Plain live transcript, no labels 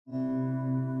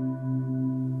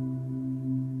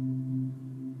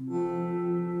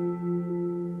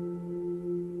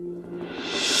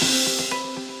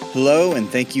Hello, and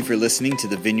thank you for listening to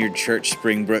the Vineyard Church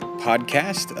Springbrook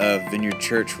podcast of Vineyard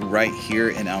Church right here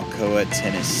in Alcoa,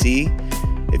 Tennessee.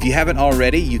 If you haven't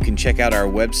already, you can check out our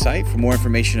website for more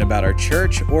information about our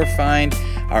church or find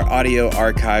our audio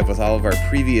archive with all of our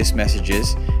previous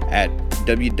messages at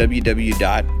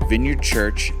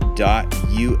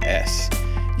www.vineyardchurch.us.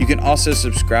 You can also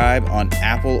subscribe on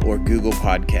Apple or Google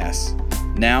Podcasts.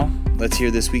 Now, let's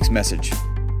hear this week's message.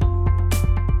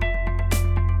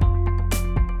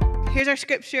 Here's our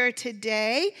scripture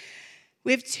today.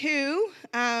 We have two,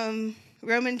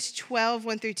 Romans 12,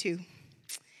 1 through 2.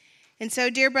 And so,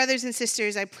 dear brothers and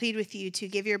sisters, I plead with you to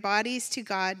give your bodies to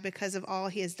God because of all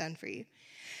he has done for you.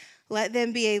 Let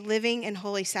them be a living and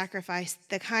holy sacrifice,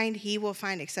 the kind he will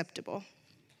find acceptable.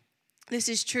 This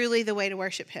is truly the way to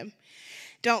worship him.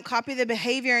 Don't copy the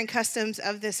behavior and customs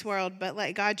of this world, but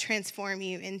let God transform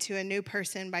you into a new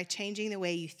person by changing the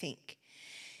way you think.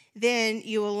 Then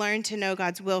you will learn to know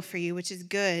God's will for you, which is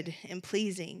good and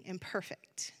pleasing and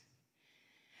perfect.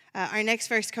 Our next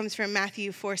verse comes from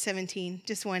Matthew 4:17,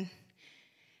 just one.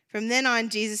 From then on,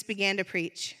 Jesus began to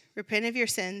preach, repent of your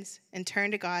sins and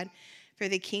turn to God, for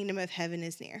the kingdom of heaven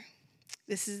is near.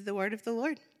 This is the word of the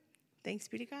Lord. Thanks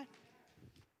be to God.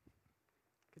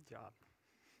 Good job.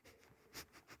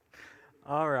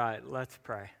 All right, let's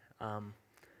pray.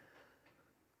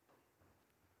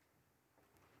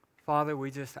 Father, we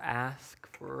just ask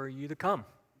for you to come.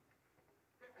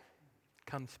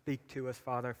 Come speak to us,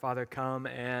 Father. Father, come,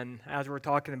 and as we're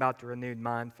talking about the renewed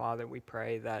mind, Father, we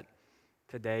pray that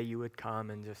today you would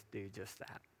come and just do just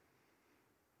that.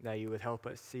 That you would help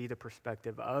us see the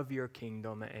perspective of your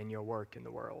kingdom and your work in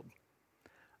the world.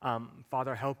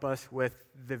 Father, help us with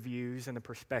the views and the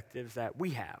perspectives that we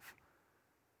have,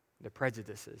 the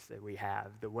prejudices that we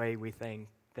have, the way we think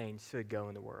things should go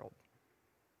in the world.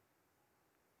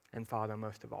 And Father,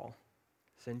 most of all,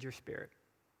 send your Spirit.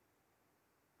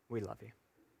 We love you.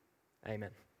 Amen.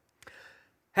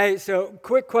 Hey, so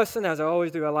quick question, as I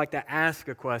always do, I like to ask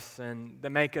a question to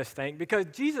make us think, because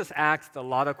Jesus asked a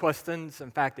lot of questions.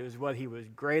 In fact, it was what he was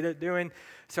great at doing.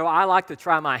 So I like to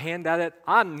try my hand at it.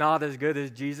 I'm not as good as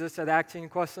Jesus at asking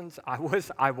questions.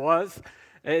 I was.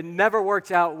 It never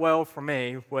worked out well for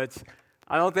me, which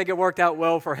I don't think it worked out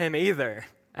well for him either,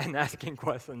 and asking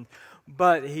questions.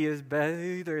 But he is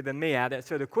better than me at it.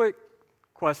 So the quick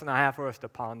question I have for us to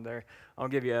ponder, I'll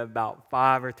give you about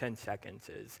 5 or 10 seconds,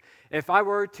 is if I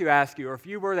were to ask you, or if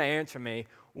you were to answer me,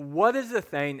 what is the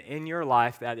thing in your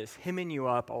life that is hemming you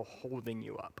up or holding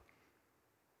you up?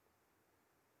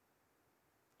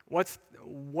 What's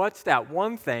that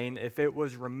one thing, if it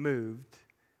was removed,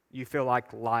 you feel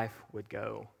like life would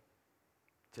go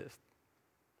just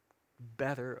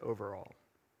better overall?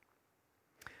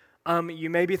 You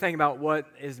may be thinking about what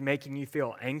is making you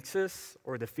feel anxious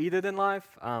or defeated in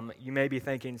life. You may be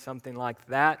thinking something like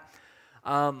that.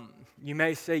 You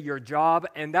may say your job,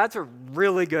 and that's a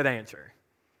really good answer.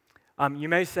 You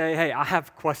may say, hey, I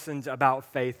have questions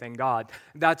about faith in God.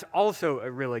 That's also a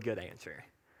really good answer.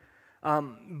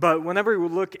 But whenever we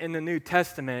look in the New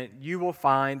Testament, you will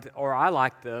find, or I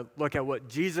like to look at what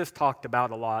Jesus talked about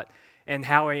a lot and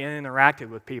how he interacted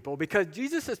with people, because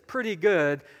Jesus is pretty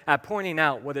good at pointing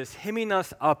out what is hemming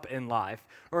us up in life,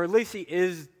 or at least he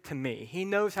is to me. He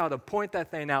knows how to point that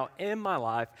thing out in my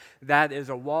life that is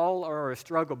a wall or a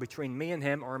struggle between me and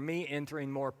him, or me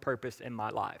entering more purpose in my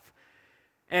life.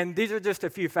 And these are just a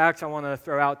few facts I want to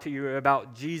throw out to you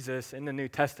about Jesus in the New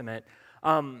Testament.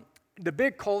 The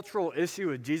big cultural issue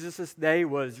of Jesus' day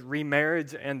was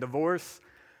remarriage and divorce.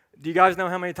 Do you guys know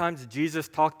how many times Jesus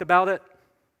talked about it?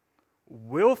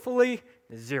 Willfully,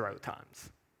 0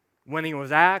 times. When he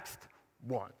was asked,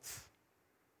 once.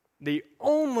 The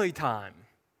only time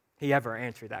he ever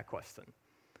answered that question.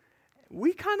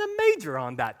 We kind of major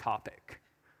on that topic.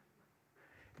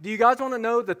 Do you guys want to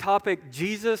know the topic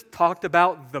Jesus talked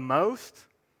about the most,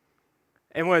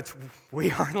 and which we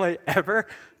hardly ever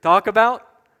talk about?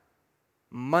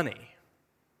 Money.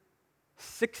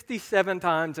 67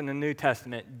 times in the New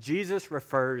Testament, Jesus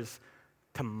refers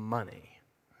to money.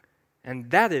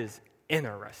 And that is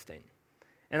interesting.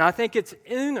 And I think it's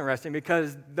interesting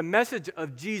because the message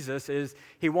of Jesus is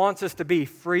he wants us to be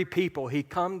free people. He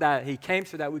came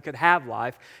so that we could have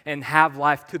life and have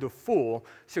life to the full.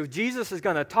 So Jesus is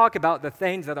going to talk about the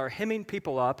things that are hemming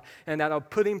people up and that are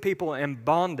putting people in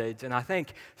bondage. And I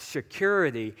think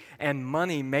security and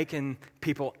money making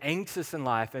people anxious in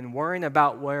life and worrying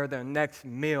about where their next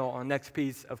meal or next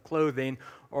piece of clothing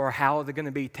or how they're going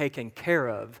to be taken care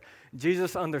of.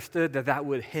 Jesus understood that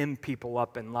would hem people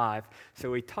up in life,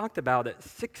 so he talked about it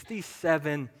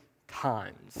 67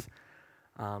 times.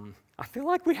 I feel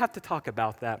like we have to talk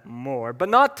about that more, but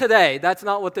not today. That's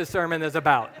not what this sermon is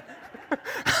about.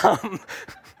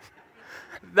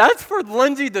 That's for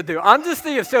Lindsay to do. I'm just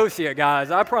the associate,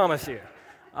 guys, I promise you.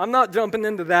 I'm not jumping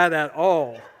into that at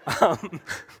all.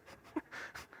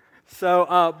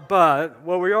 But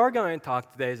what we are going to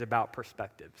talk today is about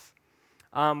perspectives.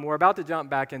 We're about to jump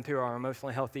back into our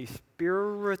emotionally healthy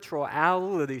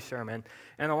spirituality sermon,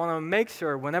 and I want to make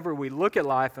sure whenever we look at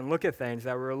life and look at things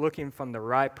that we're looking from the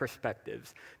right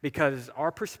perspectives, because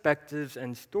our perspectives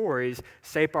and stories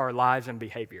shape our lives and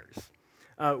behaviors.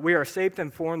 We are shaped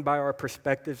and formed by our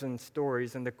perspectives and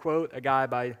stories, and to quote a guy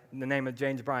by the name of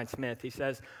James Bryan Smith, he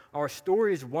says, "Our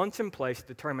stories once in place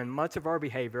determine much of our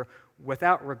behavior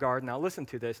without regard," now listen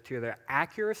to this, "to their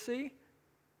accuracy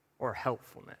or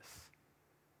helpfulness."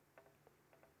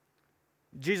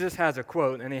 Jesus has a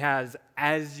quote, and he has,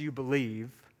 "As you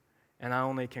believe," and I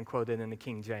only can quote it in the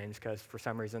King James because for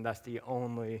some reason that's the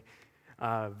only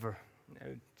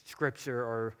scripture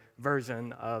or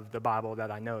version of the Bible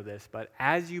that I know this, but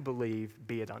 "as you believe,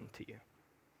 be it unto you."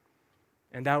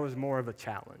 And that was more of a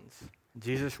challenge.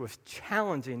 Jesus was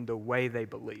challenging the way they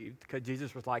believed, because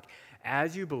Jesus was like,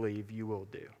 as you believe, you will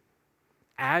do.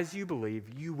 As you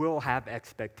believe, you will have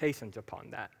expectations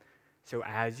upon that. So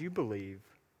as you believe,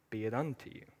 be it unto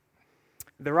you.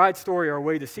 The right story or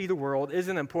way to see the world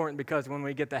isn't important because when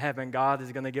we get to heaven, God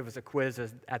is going to give us a quiz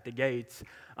at the gates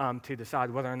to decide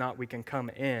whether or not we can come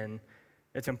in.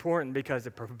 It's important because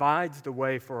it provides the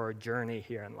way for our journey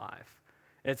here in life.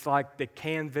 It's like the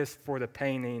canvas for the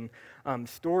painting.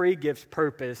 Story gives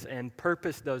purpose, and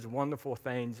purpose does wonderful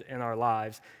things in our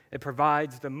lives. It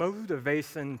provides the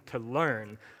motivation to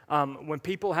learn. When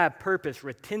people have purpose,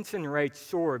 retention rates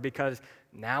soar because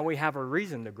now we have a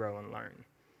reason to grow and learn.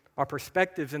 Our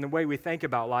perspectives and the way we think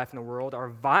about life in the world are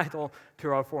vital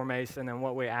to our formation and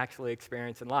what we actually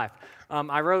experience in life.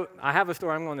 I have a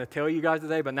story I'm going to tell you guys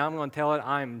today, but now I'm going to tell it.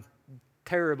 I'm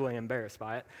terribly embarrassed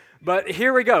by it. But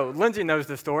here we go. Lindsay knows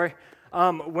the story.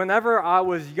 Whenever I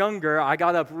was younger, I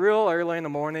got up real early in the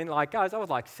morning. I was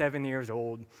like 7 years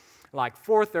old. Like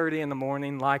 4:30 in the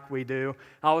morning, like we do.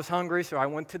 I was hungry, so I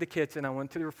went to the kitchen. I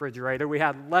went to the refrigerator. We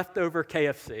had leftover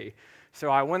KFC. So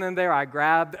I went in there, I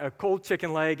grabbed a cold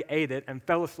chicken leg, ate it, and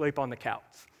fell asleep on the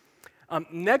couch.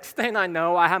 Next thing I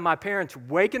know, I had my parents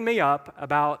waking me up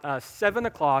about 7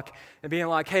 o'clock and being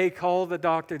like, "Hey, call the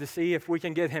doctor to see if we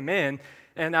can get him in."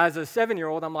 And as a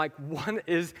 7-year-old, I'm like, "What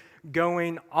is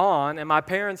going on?" And my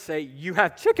parents say, "You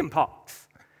have chicken pox."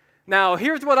 Now,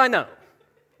 here's what I know.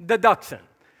 Deduction.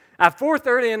 At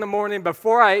 4:30 in the morning,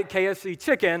 before I ate KFC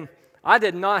chicken, I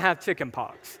did not have chicken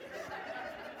pox.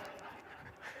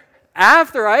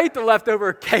 After I ate the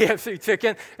leftover KFC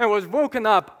chicken and was woken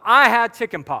up, I had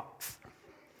chicken pox.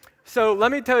 So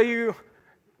let me tell you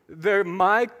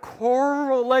my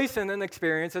correlation and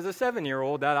experience as a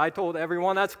 7-year-old that I told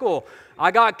everyone at school.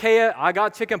 I got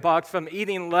chicken pox from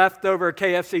eating leftover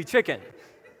KFC chicken.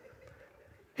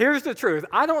 Here's the truth.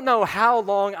 I don't know how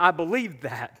long I believed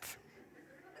that,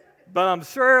 but I'm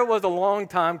sure it was a long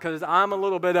time because I'm a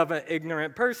little bit of an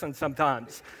ignorant person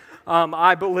sometimes.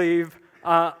 I believe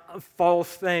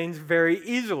false things very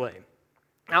easily.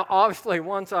 Now, obviously,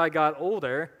 once I got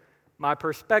older, my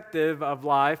perspective of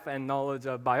life and knowledge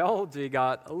of biology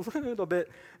got a little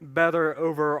bit better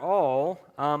overall.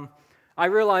 I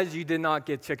realized you did not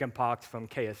get chicken pox from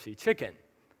KFC chicken,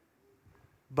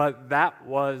 but that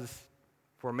was,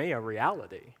 for me, a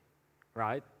reality,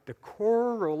 right? The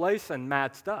correlation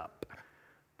matched up,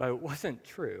 but it wasn't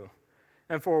true.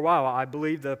 And for a while, I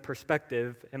believed the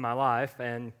perspective in my life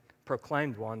and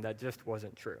proclaimed one that just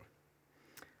wasn't true.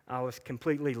 I was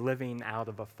completely living out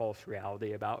of a false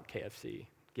reality about KFC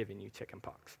giving you chicken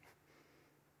pox.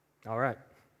 All right,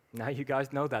 now you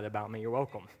guys know that about me. You're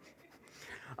welcome.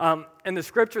 And the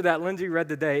scripture that Lindsay read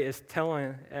today is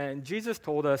and Jesus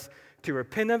told us to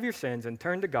repent of your sins and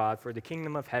turn to God, for the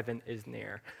kingdom of heaven is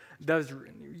near.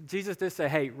 Jesus did say,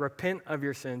 hey, repent of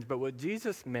your sins, but what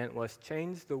Jesus meant was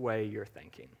change the way you're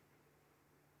thinking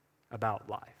about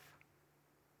life.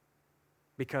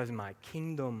 Because my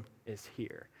kingdom is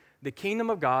here. The kingdom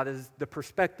of God is the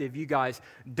perspective you guys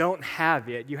don't have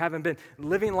yet. You haven't been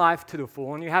living life to the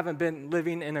full, and you haven't been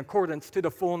living in accordance to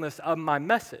the fullness of my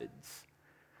message.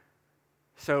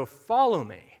 So follow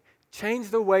me. Change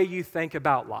the way you think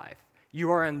about life. You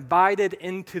are invited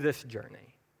into this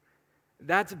journey.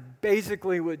 That's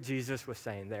basically what Jesus was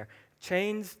saying there.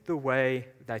 Change the way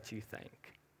that you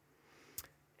think.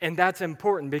 And that's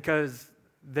important because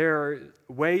there are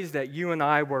ways that you and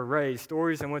I were raised,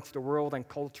 stories in which the world and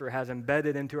culture has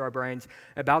embedded into our brains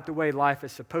about the way life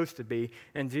is supposed to be.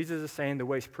 And Jesus is saying the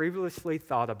ways previously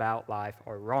thought about life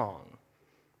are wrong.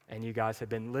 and you guys have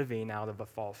been living out of a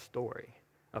false story,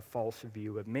 a false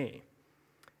view of me.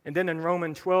 And then in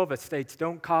Romans 12, it states,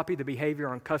 don't copy the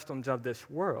behavior and customs of this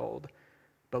world,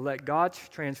 but let God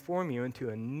transform you into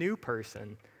a new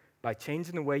person by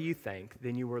changing the way you think.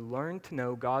 Then you will learn to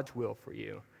know God's will for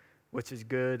you, which is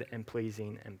good and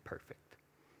pleasing and perfect.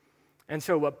 And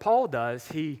so what Paul does,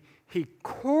 he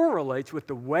correlates with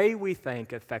the way we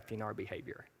think affecting our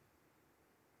behavior.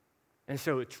 And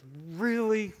so it's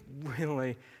really,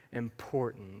 really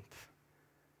important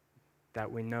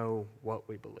that we know what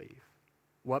we believe,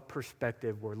 what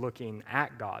perspective we're looking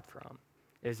at God from.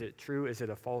 Is it true? Is it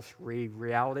a false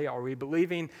reality? Are we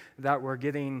believing that we're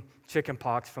getting chicken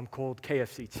pox from cold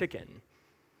KFC chicken?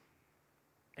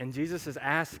 And Jesus is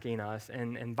asking us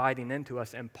and inviting into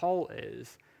us, and Paul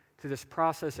is, to this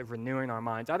process of renewing our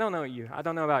minds. I don't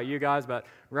know about you guys, but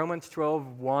Romans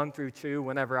 12, 1 through 2,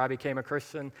 whenever I became a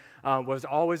Christian, was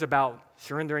always about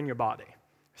surrendering your body.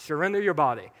 Surrender your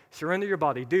body. Surrender your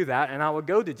body. Do that. And I would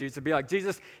go to Jesus and be like,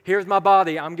 Jesus, here's my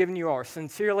body. I'm giving you all,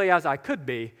 sincerely as I could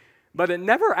be. But it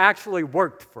never actually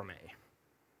worked for me.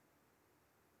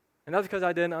 And that's because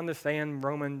I didn't understand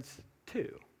Romans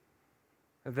 2.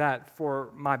 That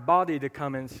for my body to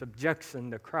come in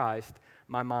subjection to Christ,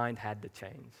 my mind had to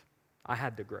change. I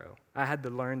had to grow. I had to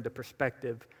learn the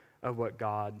perspective of what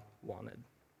God wanted.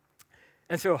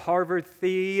 And so Harvard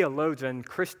theologian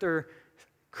Krister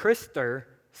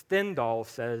Stendahl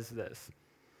says this: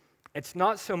 it's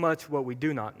not so much what we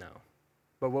do not know,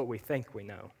 but what we think we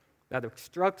know, that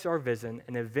obstructs our vision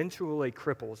and eventually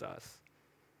cripples us.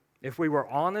 If we were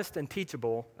honest and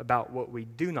teachable about what we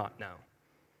do not know,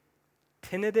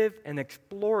 tentative and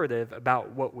explorative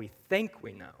about what we think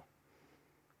we know,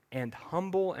 and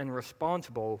humble and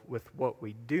responsible with what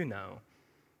we do know,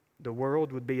 the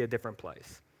world would be a different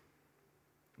place.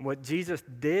 What Jesus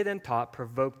did and taught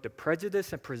provoked the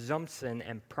prejudice and presumption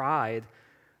and pride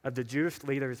of the Jewish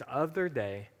leaders of their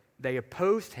day. They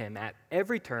opposed him at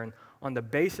every turn on the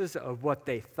basis of what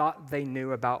they thought they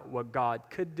knew about what God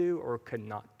could do or could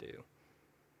not do.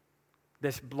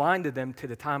 This blinded them to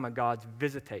the time of God's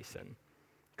visitation,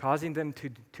 causing them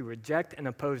to reject and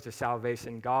oppose the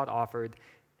salvation God offered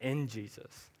in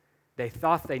Jesus. They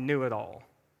thought they knew it all,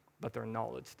 but their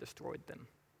knowledge destroyed them.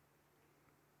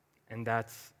 And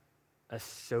that's a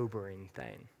sobering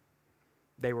thing.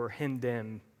 They were hemmed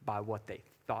in by what they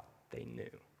thought they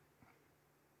knew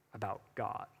about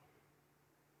God.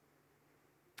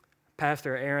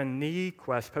 Pastor Aaron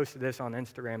Niequist posted this on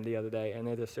Instagram the other day, and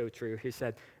it is so true. He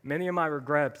said, many of my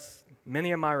regrets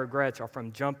are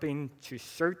from jumping to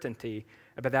certainty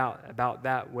about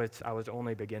that which I was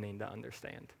only beginning to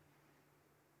understand.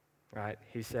 Right?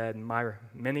 He said,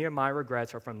 many of my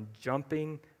regrets are from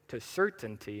jumping to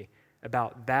certainty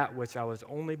about that which I was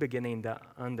only beginning to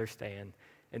understand.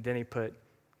 And then he put,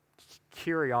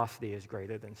 curiosity is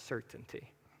greater than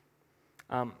certainty.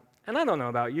 And I don't know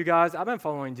about you guys. I've been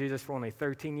following Jesus for only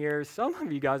 13 years. Some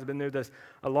of you guys have been doing this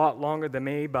a lot longer than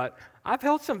me, but I've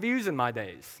held some views in my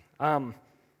days. I'm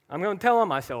going to tell on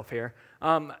myself here.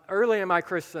 Early in my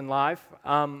Christian life,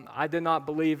 I did not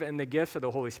believe in the gifts of the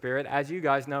Holy Spirit. As you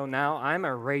guys know now, I'm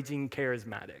a raging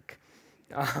charismatic,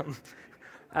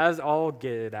 as all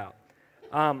get it out.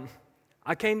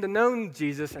 I came to know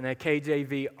Jesus in a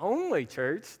KJV-only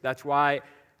church. That's why,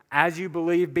 as you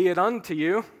believe, be it unto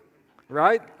you,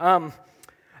 right?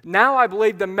 Now I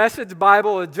believe the Message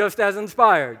Bible is just as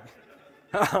inspired.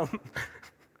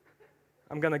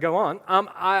 I'm going to go on.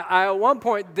 I at one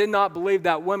point did not believe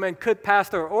that women could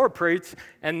pastor or preach,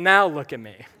 and now look at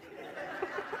me.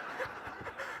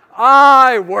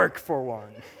 I work for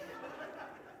one.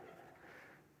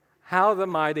 How the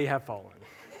mighty have fallen.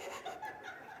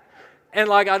 And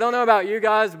I don't know about you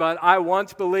guys, but I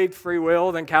once believed free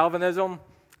will, then Calvinism,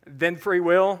 then free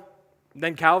will,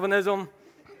 then Calvinism,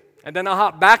 and then I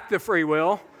hopped back to free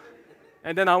will,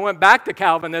 and then I went back to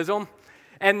Calvinism,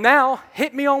 and now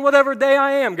hit me on whatever day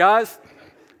I am, guys.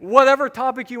 Whatever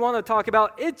topic you want to talk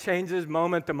about, it changes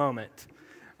moment to moment.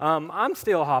 I'm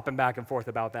still hopping back and forth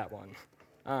about that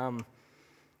one.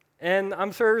 And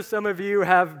I'm sure some of you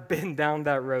have been down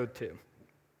that road too.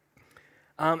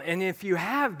 And if you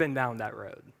have been down that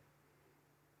road,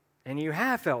 and you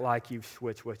have felt like you've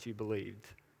switched what you believed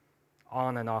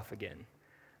on and off again,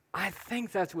 I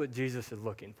think that's what Jesus is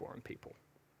looking for in people.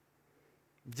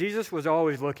 Jesus was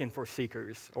always looking for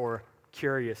seekers or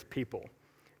curious people.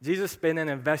 Jesus spent and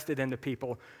invested into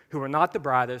people who were not the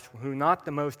brightest, who were not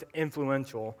the most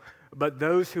influential, but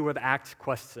those who would ask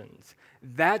questions.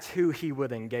 That's who he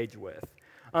would engage with.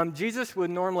 Jesus would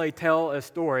normally tell a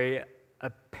story, a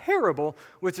parable,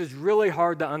 which is really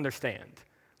hard to understand.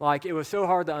 Like, it was so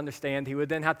hard to understand, he would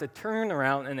then have to turn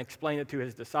around and explain it to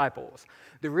his disciples.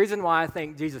 The reason why I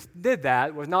think Jesus did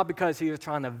that was not because he was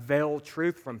trying to veil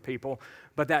truth from people,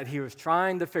 but that he was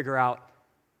trying to figure out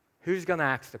who's going to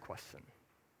ask the question.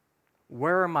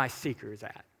 Where are my seekers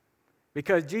at?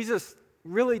 Because Jesus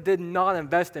really did not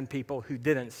invest in people who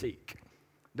didn't seek.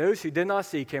 Those who did not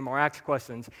seek him or ask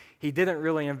questions, he didn't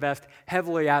really invest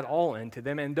heavily at all into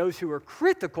them. And those who were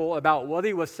critical about what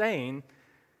he was saying,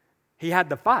 he had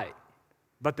to fight.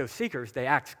 But those seekers, they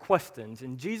asked questions.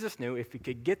 And Jesus knew if he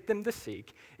could get them to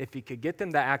seek, if he could get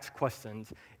them to ask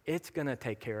questions, it's going to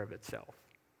take care of itself.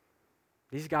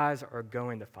 These guys are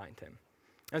going to find him.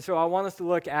 And so I want us to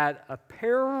look at a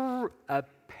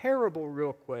parable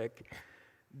real quick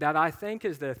that I think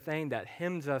is the thing that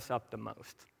hems us up the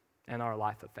most in our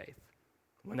life of faith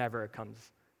whenever it comes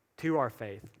to our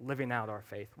faith, living out our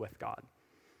faith with God.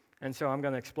 And so I'm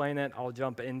going to explain it. I'll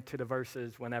jump into the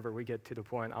verses whenever we get to the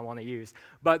point I want to use.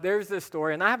 But there's this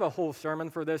story, and I have a whole sermon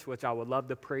for this, which I would love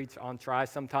to preach on Try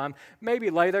sometime,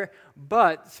 maybe later.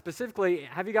 But specifically,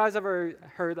 have you guys ever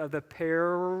heard of the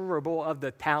parable of the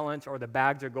talents or the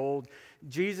bags of gold?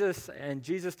 Jesus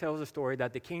tells a story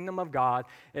that the kingdom of God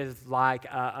is like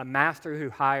a master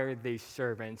who hired these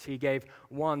servants. He gave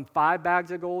one 5 bags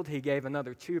of gold. He gave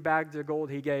another 2 bags of gold.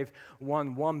 He gave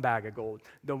one bag of gold.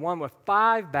 The one with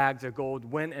 5 bags of gold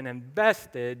went and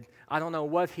invested. I don't know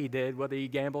what he did, whether he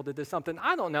gambled or did something.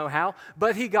 I don't know how,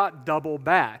 but he got double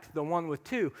back. The one with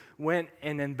 2 went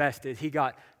and invested. He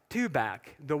got 2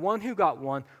 back. The one who got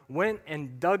 1 went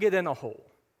and dug it in a hole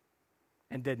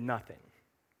and did nothing.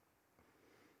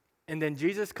 And then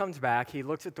Jesus comes back, he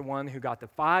looks at the one who got the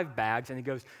 5 bags, and he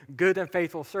goes, "Good and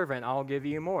faithful servant, I'll give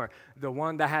you more." The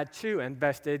one that had 2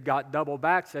 invested, got double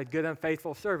back, said, "Good and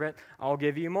faithful servant, I'll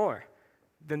give you more."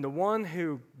 Then the one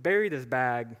who buried his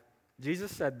bag,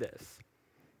 Jesus said this,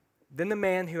 "Then the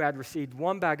man who had received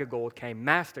 1 bag of gold came.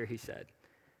 'Master,' he said,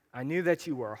 'I knew that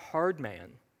you were a hard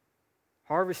man,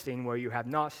 harvesting where you have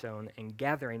not sown and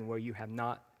gathering where you have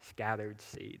not scattered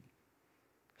seed.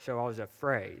 So I was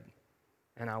afraid,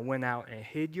 and I went out and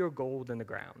hid your gold in the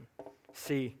ground.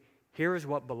 See, here is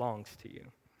what belongs to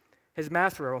you.' His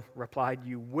master replied,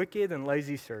 'You wicked and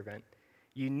lazy servant.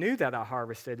 You knew that I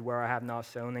harvested where I have not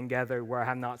sown and gathered where I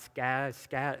have not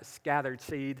scattered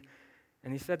seed.'"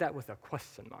 And he said that with a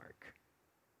question mark,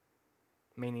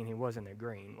 meaning he wasn't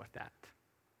agreeing with that.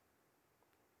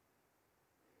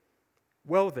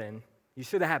 "Well then, you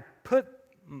should have put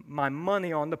my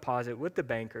money on deposit with the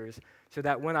bankers so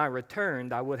that when I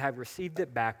returned, I would have received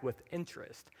it back with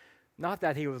interest." Not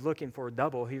that he was looking for a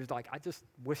double. He was like, "I just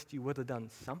wished you would have done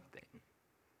something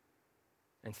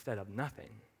instead of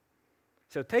nothing.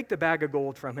 So take the bag of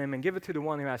gold from him and give it to the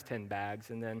one who has 10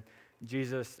 bags. And then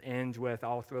Jesus ends with,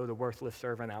 "I'll throw the worthless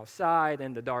servant outside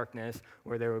in the darkness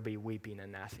where there will be weeping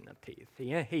and gnashing of teeth."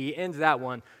 He ends that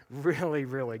one really,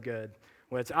 really good,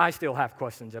 which I still have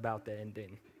questions about the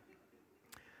ending.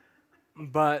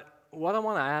 But what I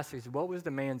want to ask is, what was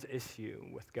the man's issue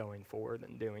with going forward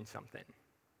and doing something?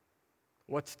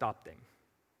 What stopped him?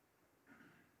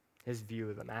 His view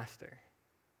of the master.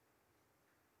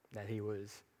 That he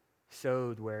was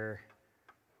sowed where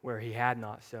he had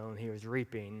not sown. He was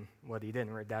reaping what he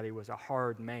didn't reap. That he was a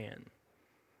hard man.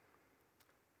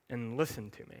 And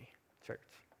listen to me, church.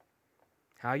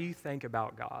 How you think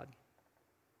about God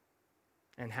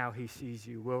and how he sees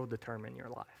you will determine your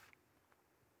life.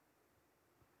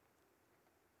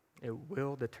 It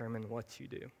will determine what you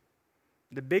do.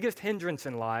 The biggest hindrance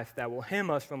in life that will hem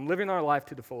us from living our life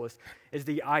to the fullest is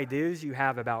the ideas you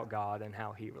have about God and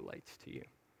how he relates to you.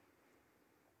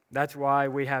 That's why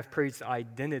we have preached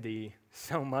identity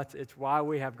so much. It's why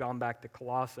we have gone back to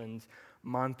Colossians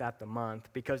month after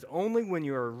month, because only when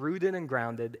you are rooted and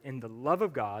grounded in the love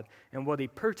of God and what he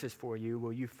purchased for you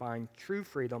will you find true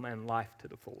freedom and life to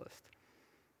the fullest.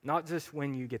 Not just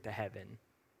when you get to heaven,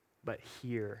 but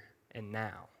here and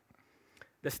now.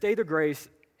 The state of grace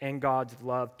and God's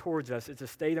love towards us is a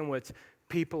state in which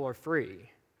people are free.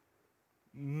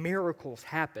 Miracles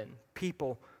happen.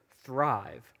 People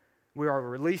thrive. We are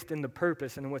released in the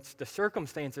purpose in which the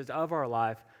circumstances of our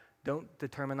life don't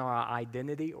determine our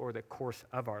identity or the course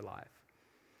of our life.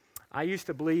 I used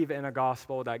to believe in a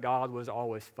gospel that God was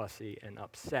always fussy and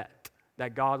upset,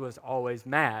 that God was always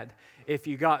mad. If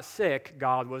you got sick,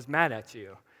 God was mad at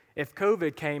you. If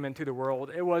COVID came into the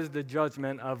world, it was the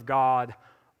judgment of God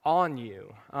on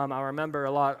you. I remember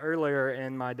a lot earlier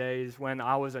in my days when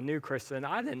I was a new Christian,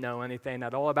 I didn't know anything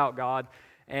at all about God,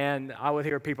 and I would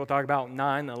hear people talk about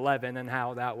 9/11 and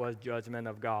how that was judgment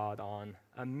of God on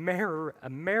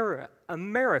America.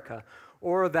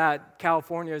 or that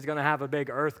California is going to have a big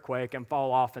earthquake and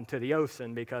fall off into the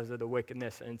ocean because of the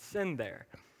wickedness and sin there.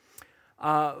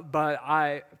 But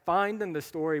I find in the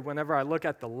story, whenever I look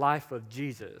at the life of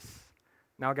Jesus,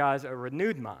 now guys, a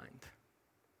renewed mind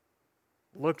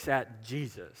looks at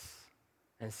Jesus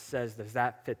and says, does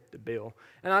that fit the bill?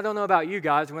 And I don't know about you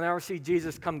guys, whenever I see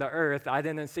Jesus come to earth, I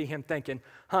didn't see him thinking,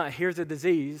 here's a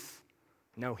disease.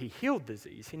 No, he healed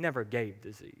disease. He never gave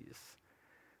disease.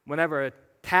 Whenever a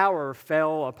tower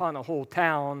fell upon a whole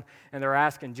town and they're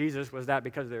asking Jesus, was that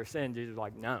because of their sin? Jesus was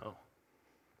like, no.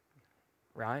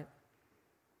 Right?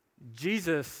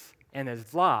 Jesus in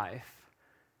his life,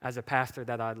 as a pastor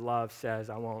that I love says,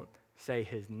 I won't say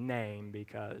his name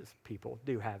because people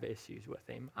do have issues with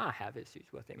him. I have issues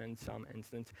with him in some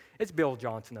instance. It's Bill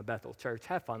Johnson of Bethel Church.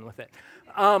 Have fun with it.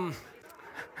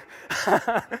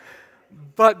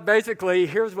 But basically,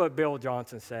 here's what Bill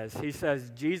Johnson says. He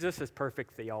says, Jesus is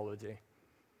perfect theology.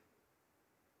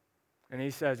 And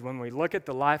he says, when we look at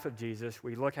the life of Jesus,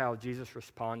 we look how Jesus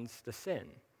responds to sin.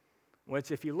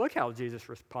 Which, if you look how Jesus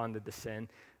responded to sin,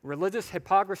 religious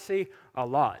hypocrisy, a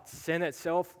lot. Sin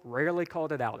itself rarely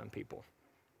called it out in people.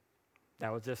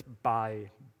 That was just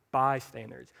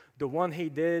bystanders. The one he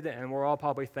did, and we're all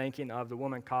probably thinking of the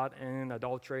woman caught in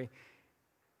adultery.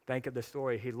 Think of the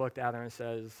story. He looked at her and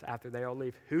says, after they all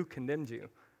leave, who condemned you?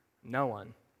 No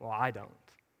one. Well, I don't.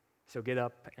 So get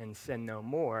up and sin no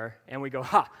more. And we go,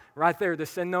 right there, the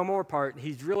sin no more part.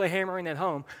 He's really hammering it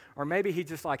home. Or maybe he's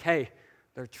just like, hey,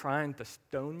 they're trying to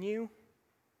stone you.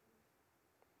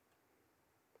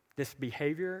 This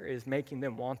behavior is making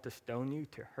them want to stone you,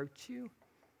 to hurt you.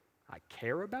 I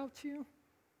care about you.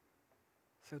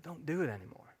 So don't do it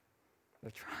anymore.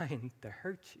 They're trying to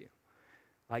hurt you.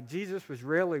 Like Jesus was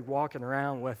really walking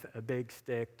around with a big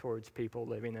stick towards people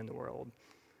living in the world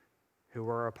who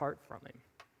were apart from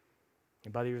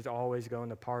him. But he was always going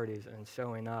to parties and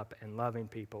showing up and loving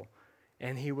people.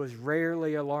 And he was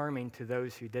rarely alarming to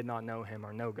those who did not know him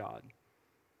or know God.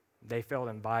 They felt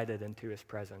invited into his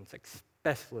presence,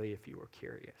 especially if you were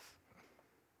curious.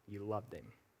 You loved him.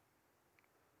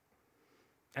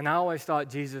 And I always thought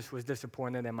Jesus was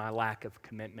disappointed in my lack of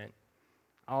commitment.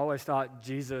 I always thought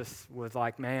Jesus was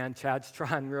like, man, Chad's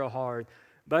trying real hard,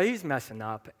 but he's messing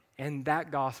up. And that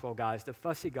gospel, guys, the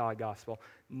fussy God gospel,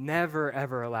 never,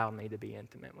 ever allowed me to be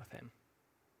intimate with him.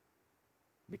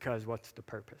 Because what's the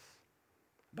purpose?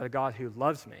 But a God who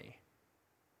loves me,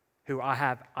 who I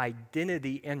have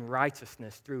identity in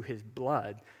righteousness through his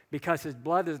blood, because his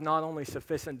blood is not only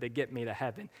sufficient to get me to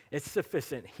heaven, it's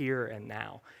sufficient here and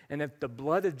now. And if the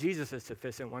blood of Jesus is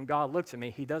sufficient, when God looks at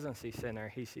me, he doesn't see sinner,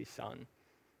 he sees son.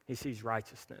 He sees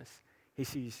righteousness. He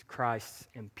sees Christ's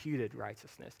imputed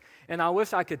righteousness. And I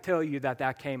wish I could tell you that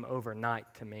that came overnight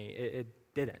to me. It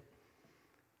didn't.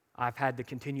 I've had to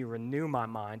continue to renew my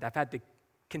mind. I've had to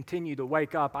continue to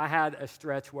wake up. I had a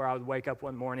stretch where I would wake up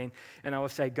one morning and I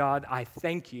would say, God, I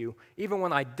thank you. Even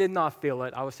when I did not feel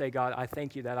it, I would say, God, I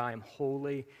thank you that I am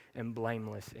holy and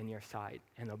blameless in your sight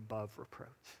and above reproach.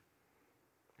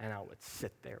 And I would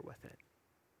sit there with it.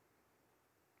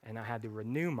 And I had to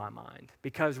renew my mind.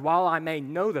 Because while I may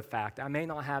know the fact, I may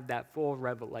not have that full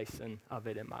revelation of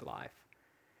it in my life.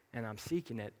 And I'm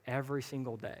seeking it every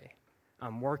single day.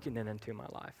 I'm working it into my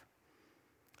life.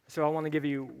 So I want to give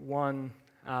you one,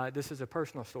 this is a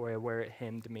personal story of where it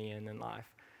hemmed me in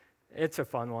life. It's a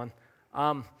fun one.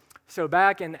 So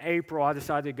back in April, I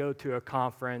decided to go to a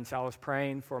conference. I was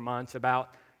praying for months about,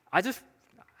 I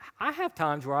have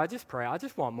times where I just pray, I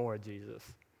just want more of Jesus.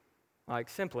 Like,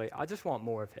 simply, I just want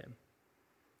more of him.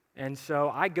 And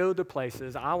so I go to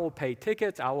places, I will pay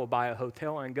tickets, I will buy a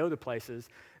hotel and go to places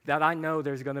that I know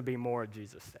there's going to be more of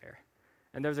Jesus there.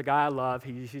 And there's a guy I love,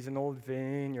 he's an old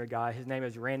vineyard guy, his name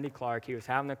is Randy Clark. He was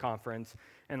having a conference,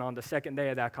 and on the second day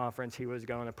of that conference, he was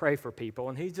going to pray for people.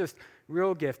 And he's just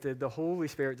real gifted. The Holy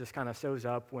Spirit just kind of shows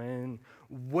up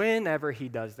whenever he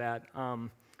does that.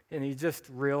 And he's just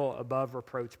real above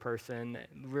reproach person,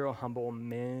 real humble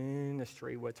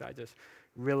ministry, which I just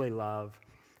really love.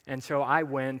 And so I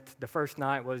went. The first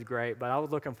night was great, but I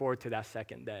was looking forward to that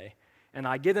second day. And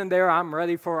I get in there,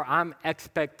 I'm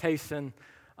expectation,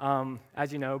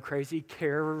 as you know, crazy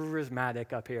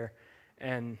charismatic up here.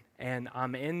 And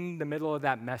I'm in the middle of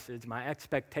that message. My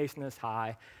expectation is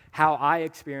high. How I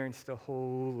experienced the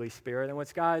Holy Spirit. And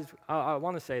what's, guys, I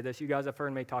want to say this. You guys have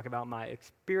heard me talk about my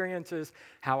experiences,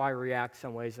 how I react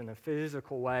some ways in a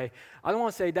physical way. I don't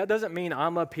want to say that doesn't mean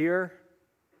I'm up here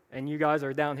and you guys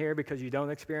are down here because you don't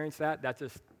experience that. That's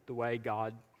just the way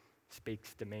God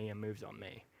speaks to me and moves on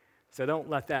me. So don't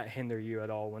let that hinder you at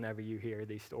all whenever you hear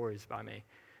these stories by me.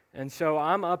 And so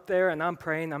I'm up there and I'm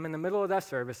praying. I'm in the middle of that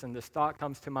service, and this thought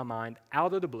comes to my mind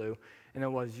out of the blue, and it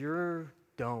was, you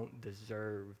don't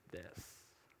deserve this.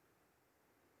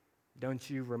 Don't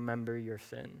you remember your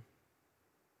sin?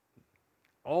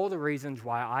 All the reasons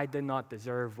why I did not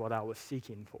deserve what I was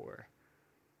seeking for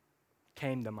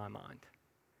came to my mind.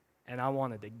 And I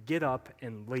wanted to get up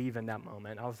and leave in that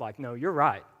moment. I was like, no, you're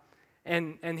right.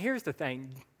 And here's the thing.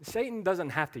 Satan doesn't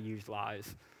have to use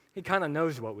lies. He kind of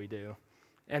knows what we do.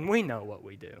 And we know what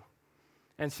we do.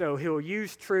 And so he'll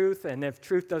use truth, and if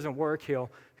truth doesn't work,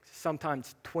 he'll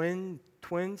sometimes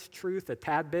twins truth a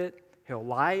tad bit. He'll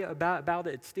lie about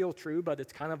it. It's still true, but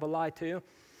it's kind of a lie too.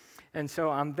 And so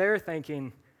I'm there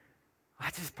thinking, I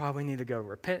just probably need to go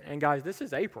repent. And guys, this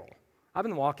is April. I've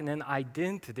been walking in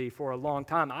identity for a long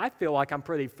time. I feel like I'm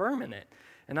pretty firm in it.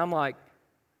 And I'm like,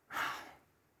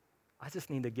 I just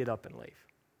need to get up and leave.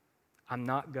 I'm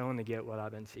not going to get what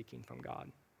I've been seeking from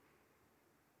God.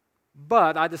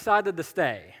 But I decided to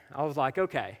stay. I was like,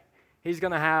 okay, he's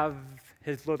going to have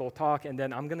his little talk, and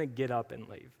then I'm going to get up and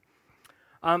leave.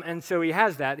 And so he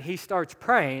has that. He starts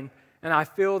praying, and I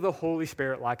feel the Holy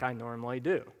Spirit like I normally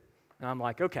do. And I'm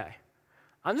like, okay,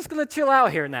 I'm just going to chill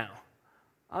out here now.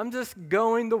 I'm just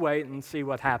going to wait and see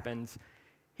what happens.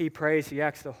 He prays. He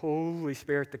asks the Holy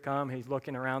Spirit to come. He's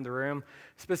looking around the room.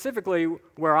 Specifically,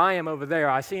 where I am over there,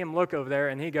 I see him look over there,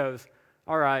 and he goes,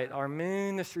 all right, our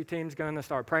ministry team's going to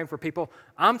start praying for people.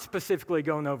 I'm specifically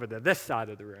going over to this side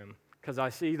of the room because I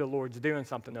see the Lord's doing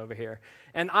something over here.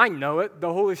 And I know it.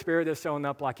 The Holy Spirit is showing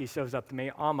up like he shows up to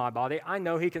me on my body. I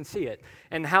know he can see it.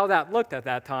 And how that looked at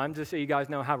that time, just so you guys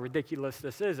know how ridiculous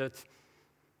this is, it's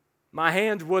my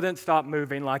hands wouldn't stop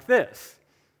moving like this,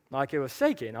 like it was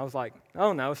shaking. I was like,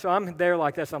 oh no. So I'm there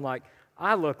like this. I'm like,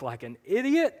 I look like an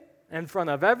idiot in front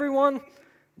of everyone.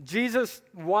 Jesus,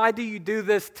 why do you do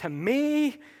this to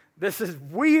me? This is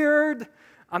weird.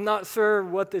 I'm not sure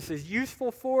what this is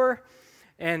useful for.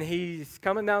 And he's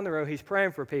coming down the road. He's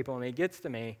praying for people, and he gets to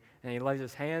me, and he lays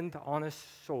his hand on his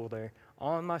shoulder,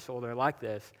 on my shoulder like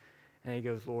this, and he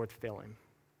goes, Lord, fill him.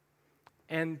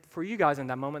 And for you guys in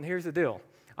that moment, here's the deal.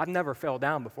 I've never fell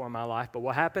down before in my life, but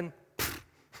what happened?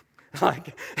 Like,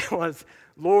 it was,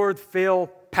 Lord, fill,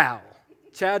 pow.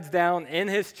 Chad's down in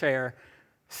his chair,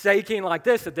 shaking like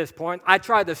this at this point. I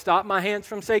tried to stop my hands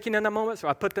from shaking in that moment, so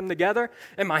I put them together,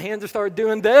 and my hands just started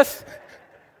doing this.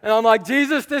 And I'm like,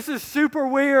 Jesus, this is super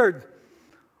weird.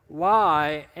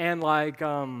 Why? And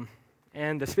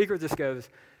and the speaker just goes,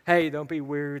 hey, don't be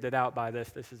weirded out by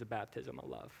this. This is a baptism of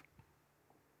love.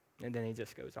 And then he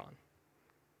just goes on.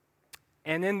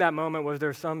 And in that moment, was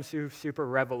there some super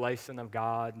revelation of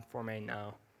God for me?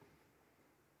 No.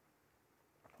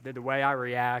 Did the way I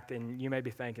react, and you may be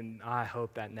thinking, I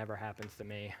hope that never happens to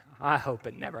me. I hope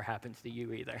it never happens to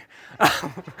you either.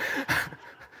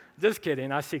 Just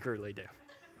kidding, I secretly do.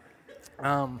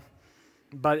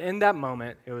 But in that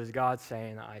moment, it was God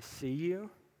saying, I see you,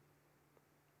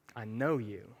 I know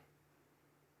you,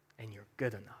 and you're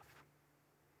good enough.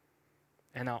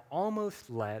 And I almost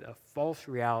let a false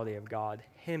reality of God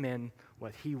hem in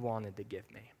what he wanted to give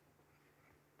me.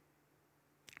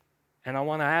 And I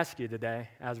want to ask you today,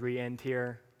 as we end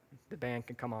here, the band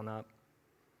can come on up.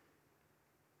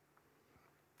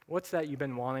 What's that you've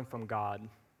been wanting from God?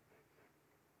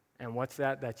 And what's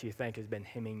that you think has been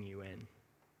hemming you in?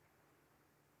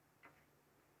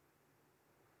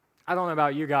 I don't know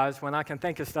about you guys. When I can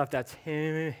think of stuff that's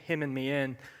hemming me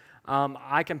in,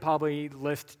 I can probably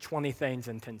list 20 things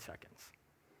in 10 seconds.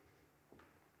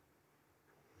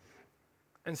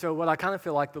 And so what I kind of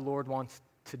feel like the Lord wants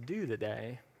to do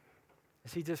today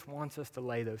is he just wants us to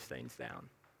lay those things down.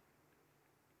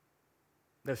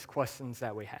 Those questions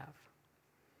that we have.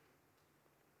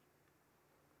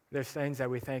 Those things that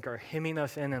we think are hemming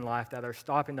us in life, that are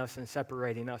stopping us and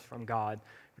separating us from God.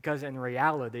 Because in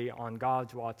reality, on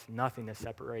God's watch, nothing is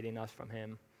separating us from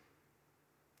him.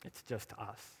 It's just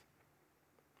us.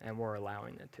 And we're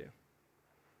allowing it to.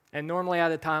 And normally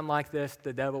at a time like this,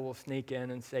 the devil will sneak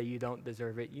in and say, you don't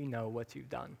deserve it. You know what you've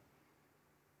done.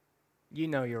 You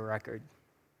know your record.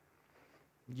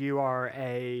 You are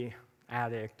a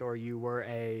addict, or you were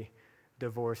a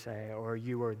divorcee, or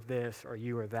you were this, or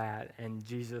you were that. And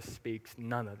Jesus speaks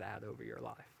none of that over your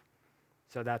life.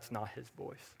 So that's not his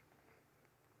voice.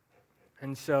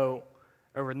 And so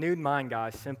a renewed mind,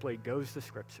 guys, simply goes to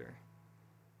Scripture,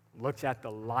 looks at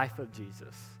the life of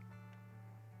Jesus,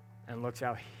 and looks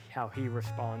at how he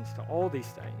responds to all these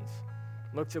things,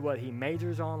 looks at what he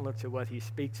majors on, looks at what he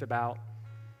speaks about,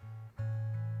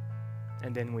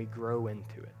 and then we grow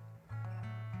into it.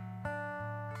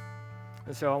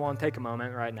 And so I want to take a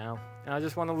moment right now, and I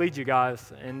just want to lead you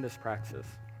guys in this practice.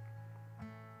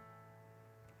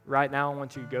 right now, I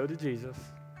want you to go to Jesus,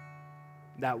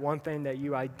 that one thing that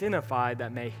you identified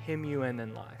that may hem you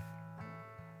in life,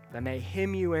 that may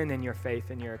hem you in your faith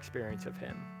and your experience of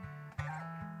him.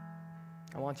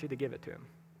 I want you to give it to him.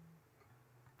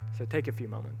 So take a few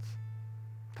moments,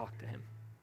 talk to him.